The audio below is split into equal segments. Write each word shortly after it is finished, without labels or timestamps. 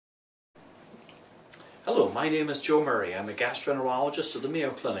Hello, my name is Joe Murray. I'm a gastroenterologist at the Mayo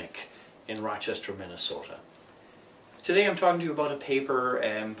Clinic in Rochester, Minnesota. Today I'm talking to you about a paper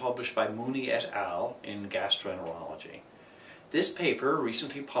published by Mooney et al. In Gastroenterology. This paper,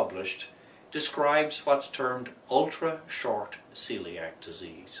 recently published, describes what's termed ultra-short celiac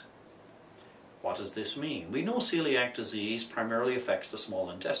disease. What does this mean? We know celiac disease primarily affects the small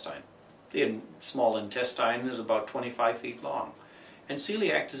intestine. The small intestine is about 25 feet long, and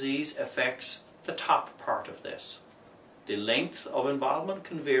celiac disease affects the top part of this. The length of involvement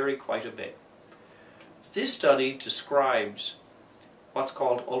can vary quite a bit. This study describes what's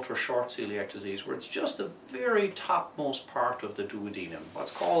called ultra-short celiac disease, where it's just the very topmost part of the duodenum,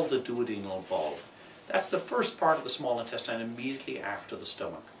 what's called the duodenal bulb. That's the first part of the small intestine immediately after the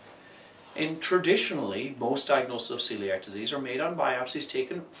stomach. And traditionally, most diagnoses of celiac disease are made on biopsies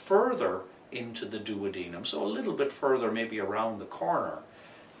taken further into the duodenum, so a little bit further, maybe around the corner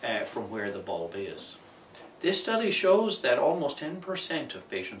from where the bulb is. This study shows that almost 10% of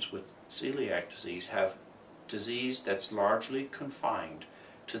patients with celiac disease have disease that's largely confined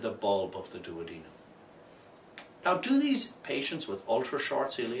to the bulb of the duodenum. Now, do these patients with ultra-short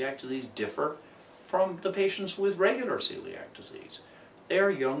celiac disease differ from the patients with regular celiac disease? They're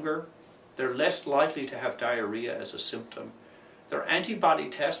younger, they're less likely to have diarrhea as a symptom, their antibody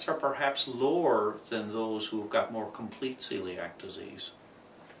tests are perhaps lower than those who've got more complete celiac disease.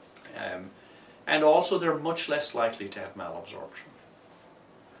 And also they're much less likely to have malabsorption.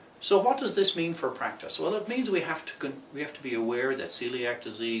 So what does this mean for practice? Well, it means we have to be aware that celiac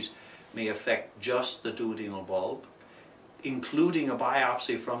disease may affect just the duodenal bulb. Including a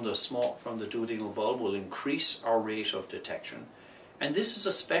biopsy from the duodenal bulb will increase our rate of detection. And this is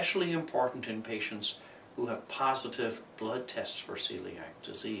especially important in patients who have positive blood tests for celiac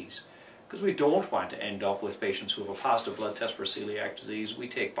disease. Because we don't want to end up with patients who have a positive blood test for celiac disease. We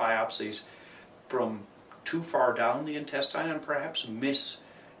take biopsies from too far down the intestine and perhaps miss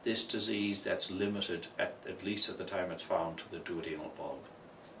this disease that's limited, at least at the time it's found, to the duodenal bulb.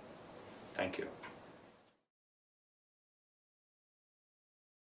 Thank you.